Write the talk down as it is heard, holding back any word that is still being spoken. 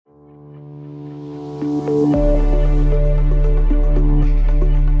Hello,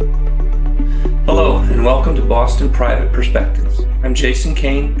 and welcome to Boston Private Perspectives. I'm Jason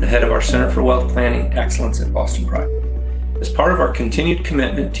Kane, the head of our Center for Wealth Planning Excellence at Boston Private. As part of our continued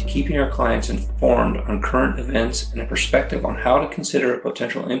commitment to keeping our clients informed on current events and a perspective on how to consider a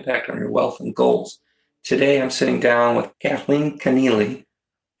potential impact on your wealth and goals, today I'm sitting down with Kathleen Keneally,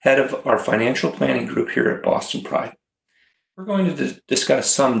 head of our financial planning group here at Boston Private. We're going to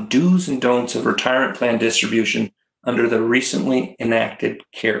discuss some do's and don'ts of retirement plan distribution under the recently enacted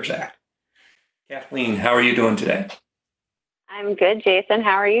CARES Act. Kathleen, how are you doing today? I'm good, Jason.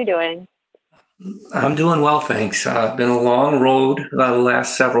 How are you doing? I'm doing well, thanks. Been a long road the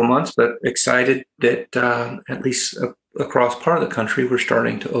last several months, but excited that at least across part of the country, we're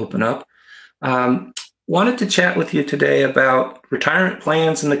starting to open up. Wanted to chat with you today about retirement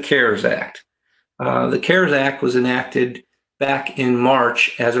plans and the CARES Act. The CARES Act was enacted back in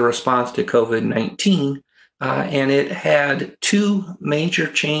March as a response to COVID-19, and it had two major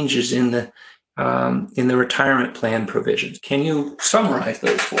changes in the retirement plan provisions. Can you summarize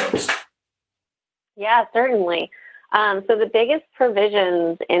those for us? Yeah, certainly. So the biggest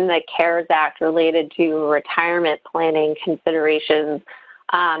provisions in the CARES Act related to retirement planning considerations.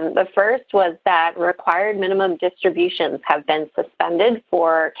 The first was that required minimum distributions have been suspended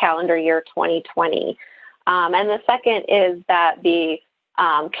for calendar year 2020. And the second is that the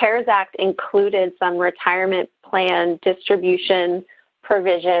CARES Act included some retirement plan distribution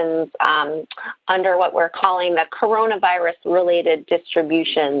provisions under what we're calling the coronavirus-related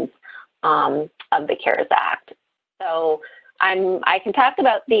distributions of the CARES Act. So I can talk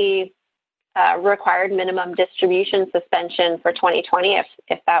about the required minimum distribution suspension for 2020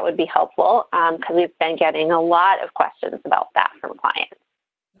 if that would be helpful, because we've been getting a lot of questions about that from clients.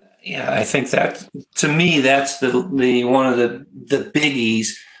 Yeah, I think that, to me, that's the one of the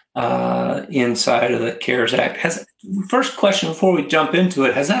biggies inside of the CARES Act. First question before we jump into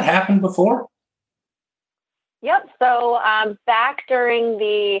it, has that happened before? Yep. So back during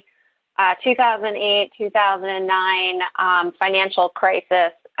the 2008-2009 financial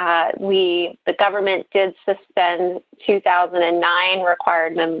crisis, the government did suspend 2009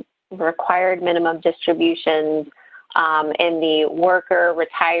 required minimum distributions in the Worker,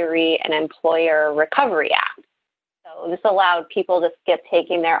 Retiree, and Employer Recovery Act. So this allowed people to skip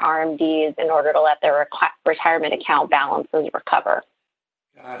taking their RMDs in order to let their retirement account balances recover.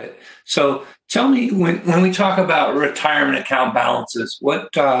 Got it. So tell me, when we talk about retirement account balances, what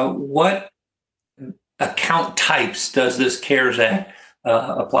account types does this CARES Act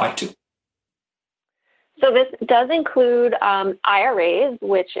apply to? So this does include IRAs,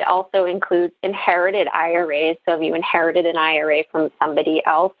 which also includes inherited IRAs. So if you inherited an IRA from somebody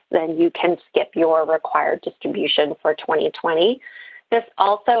else, then you can skip your required distribution for 2020. This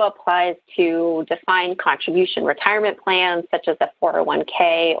also applies to defined contribution retirement plans, such as a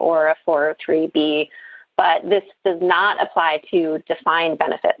 401k or a 403b, but this does not apply to defined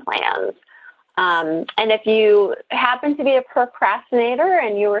benefit plans. And if you happen to be a procrastinator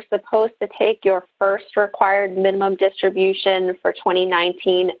and you were supposed to take your first required minimum distribution for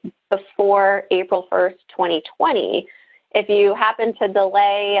 2019 before April 1st, 2020, if you happen to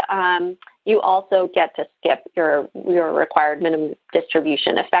delay, you also get to skip your required minimum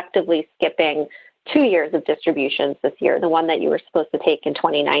distribution, effectively skipping 2 years of distributions this year, the one that you were supposed to take in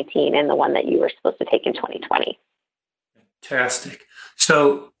 2019 and the one that you were supposed to take in 2020. Fantastic.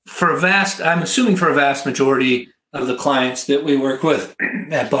 So I'm assuming for a vast majority of the clients that we work with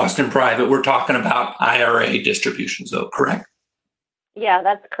at Boston Private, we're talking about IRA distributions, though, correct? Yeah,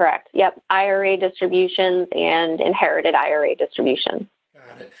 that's correct. Yep, IRA distributions and inherited IRA distributions.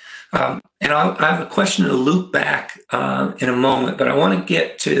 Got it. And I have a question to loop back in a moment, but I want to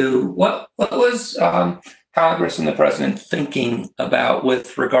get to what was Congress and the President thinking about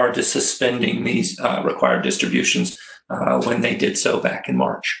with regard to suspending these required distributions when they did so back in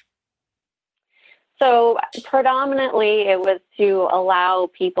March? So predominantly it was to allow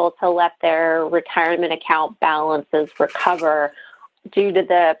people to let their retirement account balances recover due to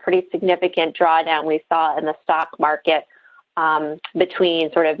the pretty significant drawdown we saw in the stock market between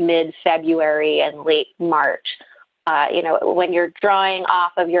sort of mid-February and late March. When you're drawing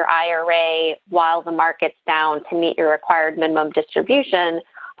off of your IRA while the market's down to meet your required minimum distribution,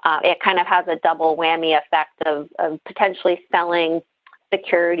 it kind of has a double whammy effect of potentially selling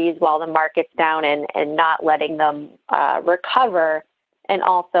securities while the market's down and not letting them recover, and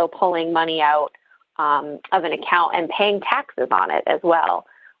also pulling money out of an account and paying taxes on it as well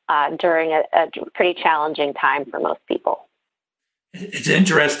during a pretty challenging time for most people. It's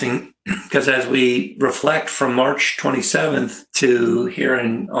interesting because as we reflect from March 27th to here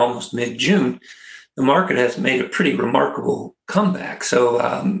in almost mid-June, the market has made a pretty remarkable comeback. So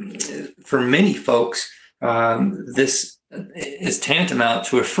for many folks, this is tantamount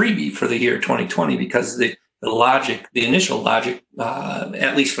to a freebie for the year 2020 because the initial logic,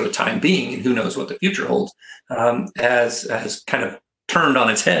 at least for the time being, and who knows what the future holds, has kind of turned on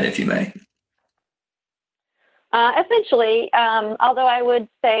its head, if you may. Essentially, although I would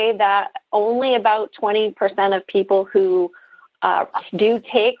say that only about 20% of people who do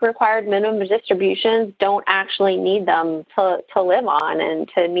take required minimum distributions don't actually need them to live on and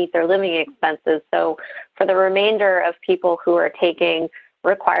to meet their living expenses. So for the remainder of people who are taking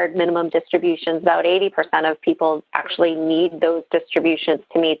required minimum distributions, about 80% of people actually need those distributions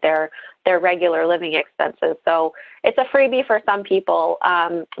to meet their regular living expenses. So it's a freebie for some people,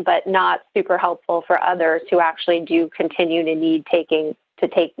 but not super helpful for others who actually do continue to need to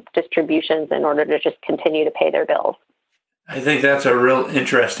take distributions in order to just continue to pay their bills. I think that's a real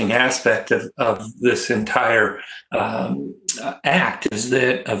interesting aspect of this entire act, is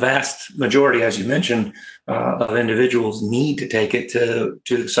that a vast majority, as you mentioned, of individuals need to take it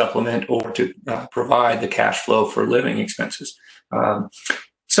to supplement or to provide the cash flow for living expenses.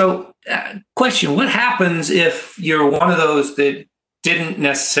 So, question, what happens if you're one of those that didn't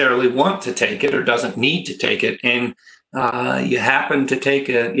necessarily want to take it or doesn't need to take it, and you happen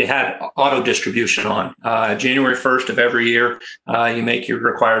to you had auto distribution on January 1st of every year, you make your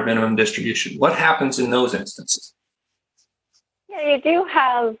required minimum distribution. What happens in those instances? Yeah, you do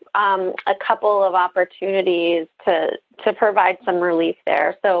have a couple of opportunities to provide some relief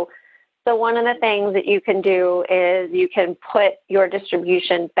there. So one of the things that you can do is you can put your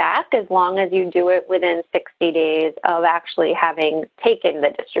distribution back as long as you do it within 60 days of actually having taken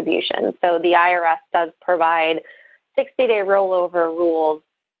the distribution. So the IRS does provide 60-day rollover rules,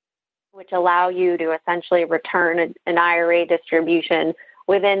 which allow you to essentially return an IRA distribution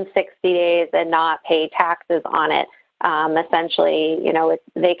within 60 days and not pay taxes on it. Essentially,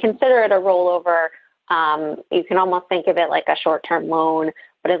 they consider it a rollover. You can almost think of it like a short-term loan,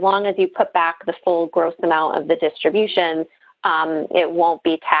 but as long as you put back the full gross amount of the distribution, it won't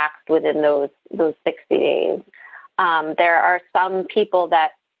be taxed within those 60 days. There are some people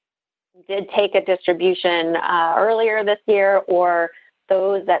that did take a distribution earlier this year, or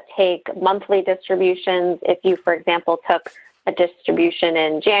those that take monthly distributions. If you, for example, took a distribution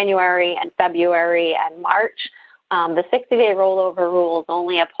in January and February and March, the 60-day rollover rules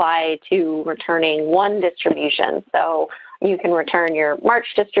only apply to returning one distribution. So you can return your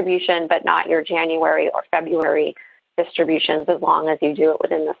March distribution, but not your January or February distributions, as long as you do it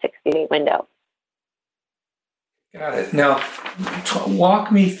within the 60-day window. Got it. Now,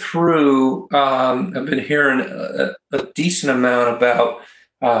 walk me through, I've been hearing a decent amount about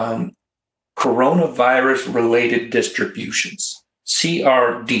coronavirus-related distributions,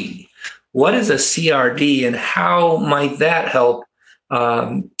 CRD. What is a CRD, and how might that help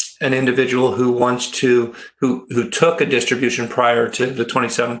an individual who who took a distribution prior to the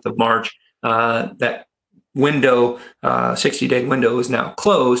 27th of March? That window, 60-day window, is now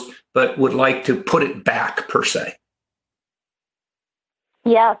closed, but would like to put it back, per se.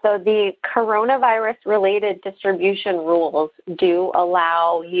 Yeah, so the coronavirus-related distribution rules do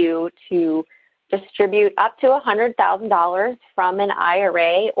allow you to distribute up to $100,000 from an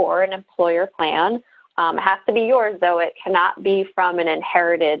IRA or an employer plan. It has to be yours, though. It cannot be from an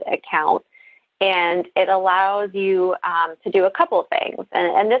inherited account. And it allows you to do a couple of things.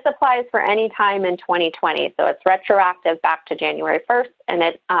 And this applies for any time in 2020. So it's retroactive back to January 1st, and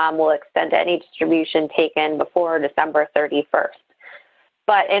it will extend to any distribution taken before December 31st.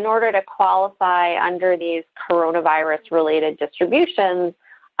 But in order to qualify under these coronavirus-related distributions,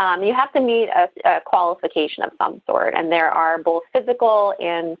 you have to meet a qualification of some sort, and there are both physical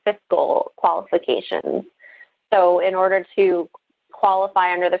and fiscal qualifications. So in order to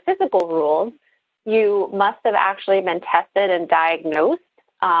qualify under the physical rules, you must have actually been tested and diagnosed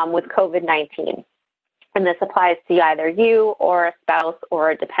with COVID-19. And this applies to either you or a spouse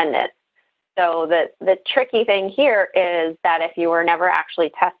or a dependent. So the tricky thing here is that if you were never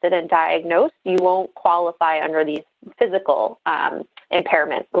actually tested and diagnosed, you won't qualify under these physical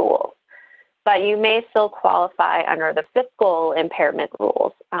impairment rules. But you may still qualify under the fiscal impairment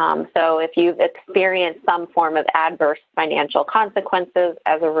rules. So if you've experienced some form of adverse financial consequences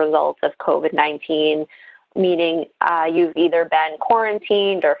as a result of COVID-19, meaning you've either been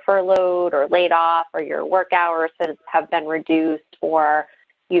quarantined or furloughed or laid off, or your work hours have been reduced, or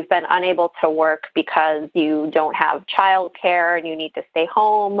you've been unable to work because you don't have childcare and you need to stay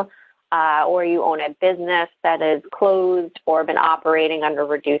home, or you own a business that is closed or been operating under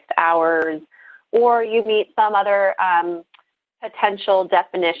reduced hours, or you meet some other potential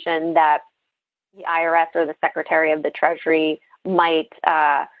definition that the IRS or the Secretary of the Treasury might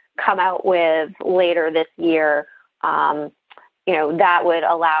come out with later this year, that would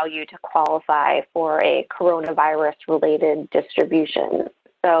allow you to qualify for a coronavirus-related distribution.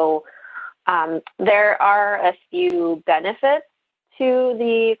 So there are a few benefits to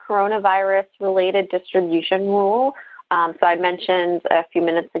the coronavirus-related distribution rule. So I mentioned a few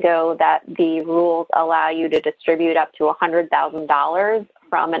minutes ago that the rules allow you to distribute up to $100,000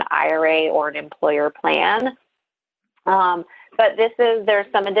 from an IRA or an employer plan. But there's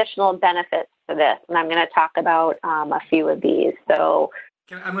some additional benefits to this, and I'm going to talk about a few of these. So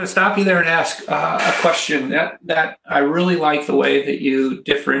I'm going to stop you there and ask a question that I really like the way that you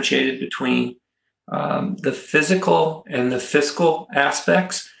differentiated between the physical and the fiscal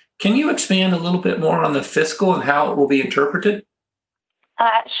aspects. Can you expand a little bit more on the fiscal and how it will be interpreted?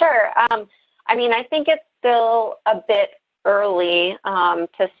 Sure. I think it's still a bit early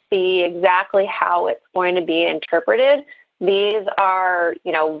to see exactly how it's going to be interpreted. These are,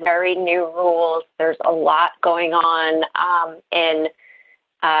 very new rules. There's a lot going on in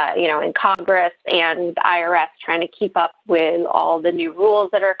Congress and the IRS trying to keep up with all the new rules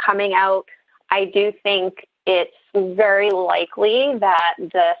that are coming out. I do think it's very likely that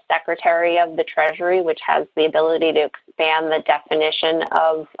the Secretary of the Treasury, which has the ability to expand the definition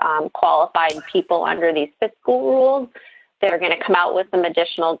of qualified people under these fiscal rules, they're going to come out with some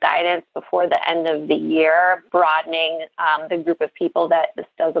additional guidance before the end of the year, broadening the group of people that this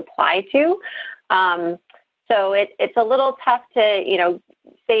does apply to. So it's a little tough to,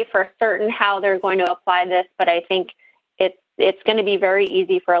 say for certain how they're going to apply this, but I think it's going to be very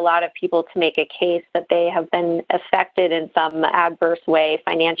easy for a lot of people to make a case that they have been affected in some adverse way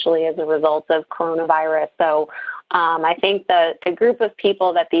financially as a result of coronavirus. So I think the group of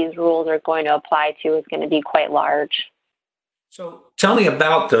people that these rules are going to apply to is going to be quite large. So tell me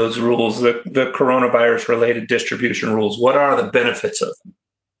about those rules, the coronavirus-related distribution rules. What are the benefits of them?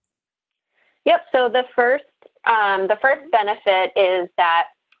 Yep. So the first benefit is that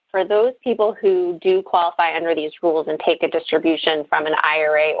for those people who do qualify under these rules and take a distribution from an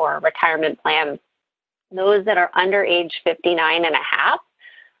IRA or a retirement plan, those that are under age 59 and a half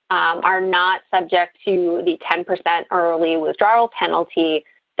are not subject to the 10% early withdrawal penalty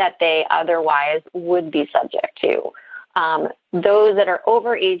that they otherwise would be subject to. Those that are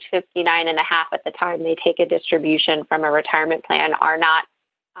over age 59 and a half at the time they take a distribution from a retirement plan are not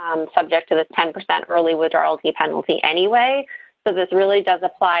subject to this 10% early withdrawal penalty anyway. So this really does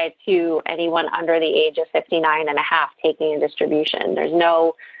apply to anyone under the age of 59 and a half taking a distribution. There's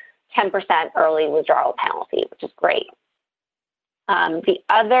no 10% early withdrawal penalty, which is great. The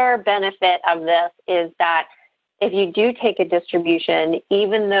other benefit of this is that if you do take a distribution,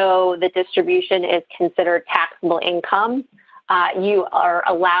 even though the distribution is considered taxable income, you are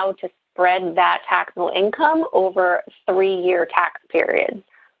allowed to spread that taxable income over 3-year tax periods.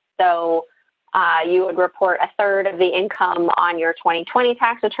 So you would report a third of the income on your 2020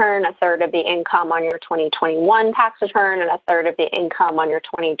 tax return, a third of the income on your 2021 tax return, and a third of the income on your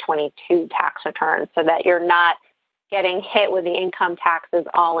 2022 tax return, so that you're not getting hit with the income taxes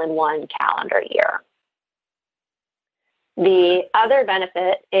all in one calendar year. The other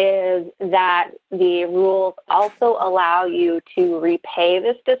benefit is that the rules also allow you to repay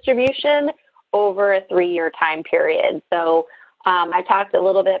this distribution over a 3-year time period. So I talked a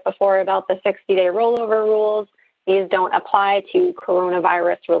little bit before about the 60-day rollover rules. These don't apply to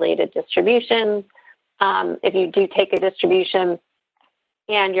coronavirus-related distributions. If you do take a distribution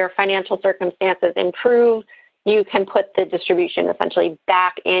and your financial circumstances improve, you can put the distribution essentially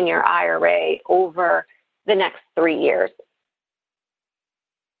back in your IRA over the next 3 years.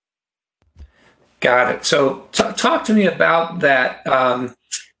 Got it. So talk to me about that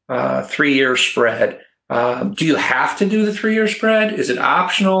 3-year spread. Do you have to do the 3-year spread? Is it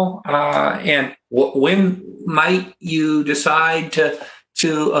optional? And when might you decide to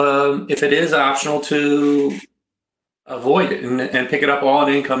if it is optional, to avoid it and pick it up all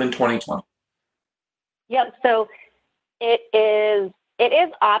in income in 2020? Yep. So it is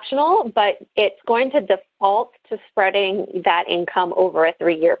optional, but it's going to default to spreading that income over a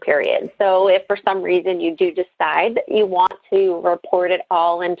 3-year period. So if for some reason you do decide that you want to report it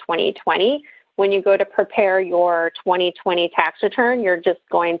all in 2020, when you go to prepare your 2020 tax return, you're just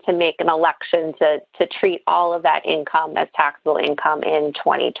going to make an election to treat all of that income as taxable income in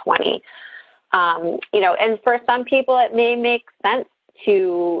 2020. And for some people, it may make sense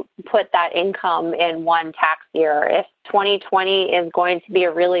to put that income in one tax year. If 2020 is going to be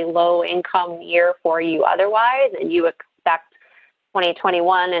a really low income year for you otherwise, and you expect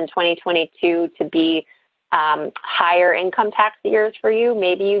 2021 and 2022 to be higher income tax years for you,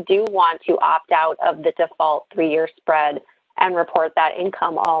 maybe you do want to opt out of the default 3-year spread and report that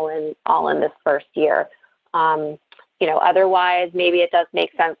income all in this first year. Otherwise, maybe it does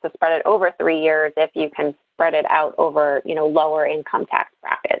make sense to spread it over 3 years if you can spread it out over, lower income tax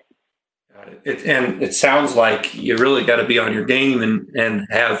brackets. And it sounds like you really got to be on your game and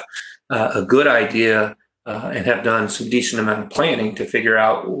have a good idea and have done some decent amount of planning to figure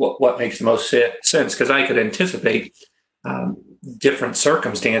out what makes the most sense. Because I could anticipate different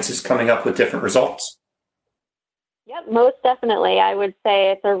circumstances coming up with different results. Yep, most definitely. I would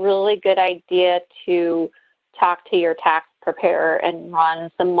say it's a really good idea to talk to your tax preparer and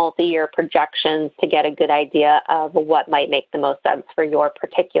run some multi-year projections to get a good idea of what might make the most sense for your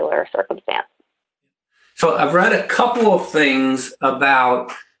particular circumstance. So I've read a couple of things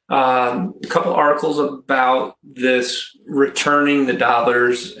about, a couple articles about this returning the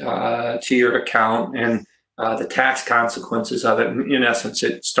dollars to your account and the tax consequences of it. In essence,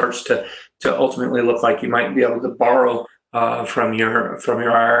 it starts to ultimately look like you might be able to borrow from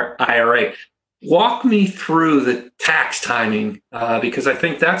your IRA. Walk me through the tax timing, because I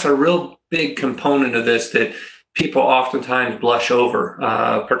think that's a real big component of this that people oftentimes blush over,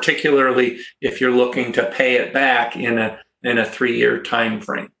 particularly if you're looking to pay it back in a 3-year time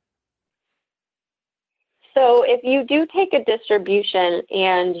frame. So if you do take a distribution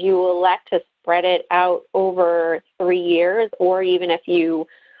and you elect to spread it out over 3 years, or even if you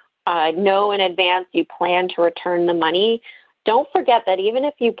know in advance you plan to return the money, don't forget that even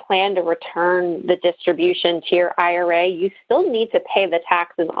if you plan to return the distribution to your IRA, you still need to pay the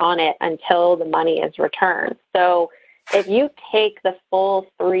taxes on it until the money is returned. So if you take the full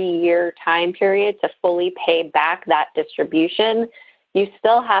 3-year time period to fully pay back that distribution, you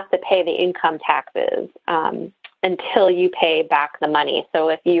still have to pay the income taxes until you pay back the money. So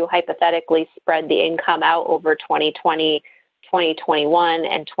if you hypothetically spread the income out over 2020, 2021,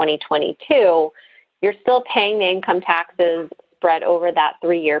 and 2022, you're still paying the income taxes spread over that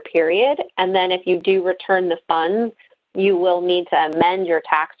 3-year period. And then if you do return the funds, you will need to amend your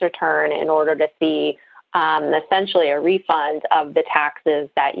tax return in order to see essentially a refund of the taxes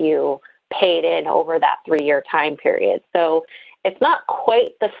that you paid in over that 3-year time period. So it's not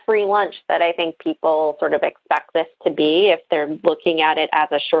quite the free lunch that I think people sort of expect this to be if they're looking at it as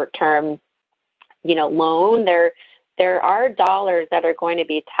a short-term, loan. There are dollars that are going to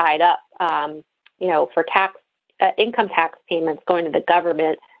be tied up for income tax payments going to the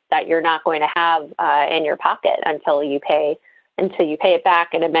government that you're not going to have in your pocket until you pay it back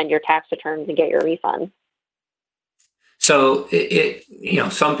and amend your tax returns and get your refund. So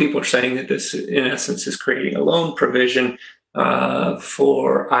some people are saying that this, in essence, is creating a loan provision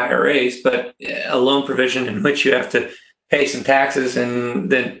for IRAs, but a loan provision in which you have to pay some taxes and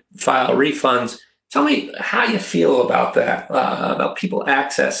then file refunds. Tell me how you feel about that, about people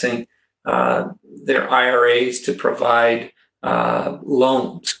accessing their IRAs to provide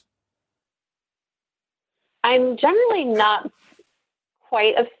loans. I'm generally not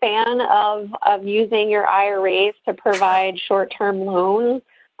quite a fan of using your IRAs to provide short-term loans.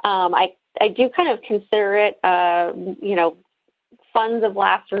 I do kind of consider it, funds of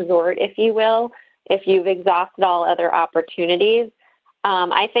last resort, if you will, if you've exhausted all other opportunities.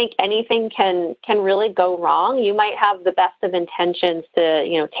 I think anything can really go wrong. You might have the best of intentions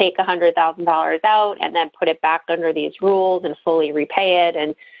to, take $100,000 out and then put it back under these rules and fully repay it.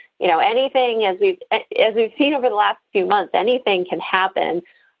 And, anything as we've seen over the last few months, anything can happen,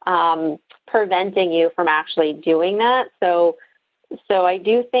 preventing you from actually doing that. So I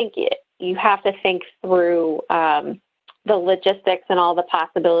do think you have to think through the logistics and all the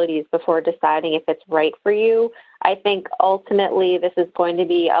possibilities before deciding if it's right for you. I think ultimately this is going to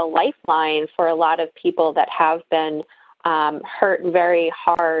be a lifeline for a lot of people that have been hurt very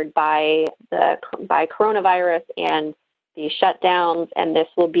hard by coronavirus and the shutdowns, and this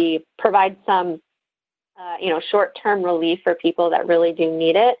will provide some short-term relief for people that really do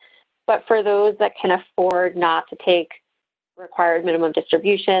need it. But for those that can afford not to take required minimum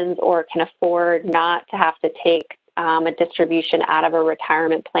distributions or can afford not to have to take a distribution out of a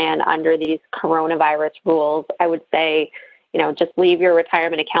retirement plan under these coronavirus rules, I would say, just leave your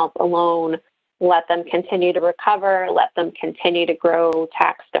retirement accounts alone, let them continue to recover, let them continue to grow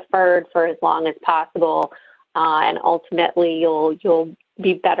tax deferred for as long as possible, and ultimately you'll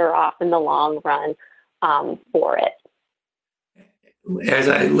be better off in the long run for it. As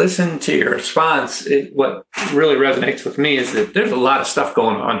I listen to your response, what really resonates with me is that there's a lot of stuff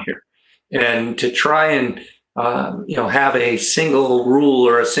going on here, and to try and have a single rule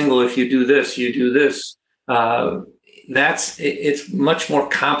or a single, if you do this, you do this. It's much more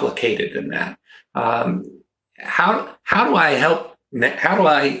complicated than that. how do I help? How do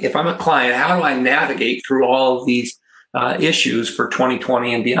I, if I'm a client, how do I navigate through all of these issues for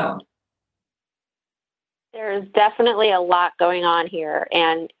 2020 and beyond? There's definitely a lot going on here,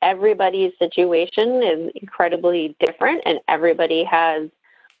 and everybody's situation is incredibly different, and everybody has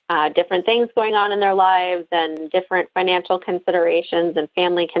different things going on in their lives and different financial considerations and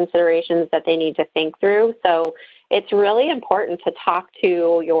family considerations that they need to think through. So it's really important to talk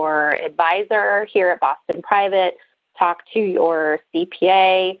to your advisor here at Boston Private, talk to your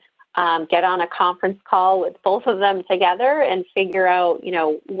CPA, get on a conference call with both of them together and figure out,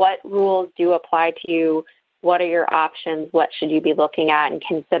 what rules do apply to you, what are your options, what should you be looking at and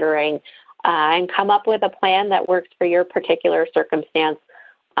considering, and come up with a plan that works for your particular circumstance.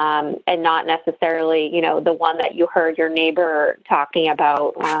 And not necessarily, the one that you heard your neighbor talking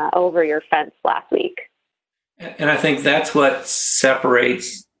about over your fence last week. And I think that's what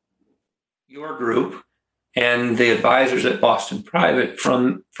separates your group and the advisors at Boston Private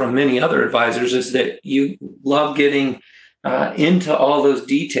from many other advisors, is that you love getting into all those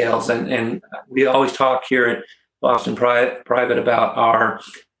details. And we always talk here at Boston Private about our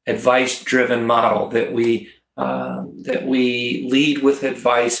advice-driven model, that we lead with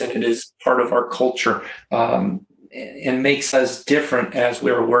advice, and it is part of our culture, and makes us different as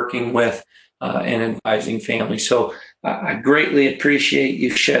we're working with and advising families. So I greatly appreciate you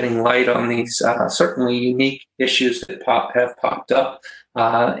shedding light on these certainly unique issues that have popped up,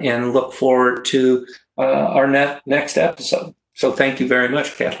 and look forward to our next episode. So thank you very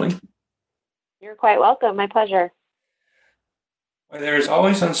much, Kathleen. You're quite welcome. My pleasure. Where there is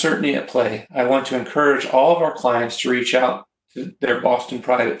always uncertainty at play, I want to encourage all of our clients to reach out to their Boston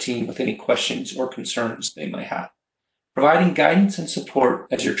Private team with any questions or concerns they may have. Providing guidance and support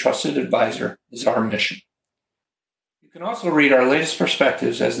as your trusted advisor is our mission. You can also read our latest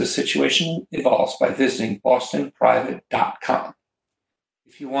perspectives as the situation evolves by visiting bostonprivate.com.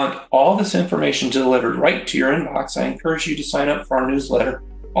 If you want all this information delivered right to your inbox, I encourage you to sign up for our newsletter,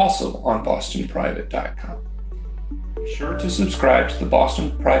 also on bostonprivate.com. Be sure to subscribe to the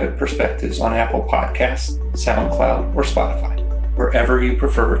Boston Private Perspectives on Apple Podcasts, SoundCloud, or Spotify, wherever you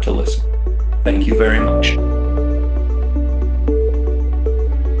prefer to listen. Thank you very much.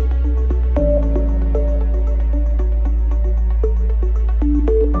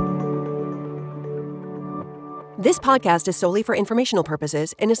 This podcast is solely for informational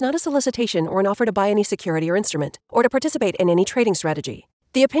purposes and is not a solicitation or an offer to buy any security or instrument, or to participate in any trading strategy.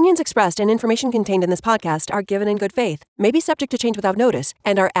 The opinions expressed and information contained in this podcast are given in good faith, may be subject to change without notice,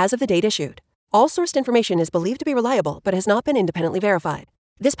 and are as of the date issued. All sourced information is believed to be reliable but has not been independently verified.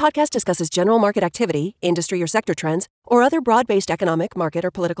 This podcast discusses general market activity, industry or sector trends, or other broad-based economic, market,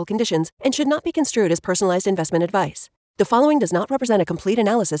 or political conditions, and should not be construed as personalized investment advice. The following does not represent a complete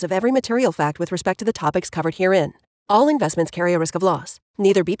analysis of every material fact with respect to the topics covered herein. All investments carry a risk of loss.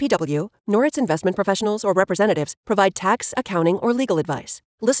 Neither BPW nor its investment professionals or representatives provide tax, accounting, or legal advice.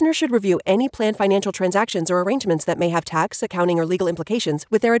 Listeners should review any planned financial transactions or arrangements that may have tax, accounting, or legal implications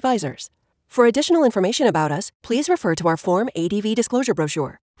with their advisors. For additional information about us, please refer to our Form ADV disclosure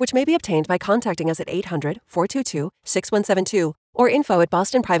brochure, which may be obtained by contacting us at 800-422-6172 or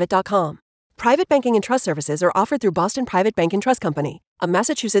info@bostonprivate.com. Private banking and trust services are offered through Boston Private Bank and Trust Company, a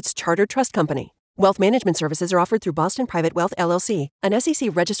Massachusetts chartered trust company. Wealth management services are offered through Boston Private Wealth LLC, an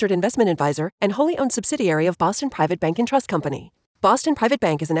SEC-registered investment advisor and wholly owned subsidiary of Boston Private Bank and Trust Company. Boston Private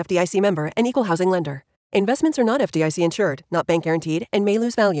Bank is an FDIC member and equal housing lender. Investments are not FDIC insured, not bank guaranteed, and may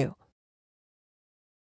lose value.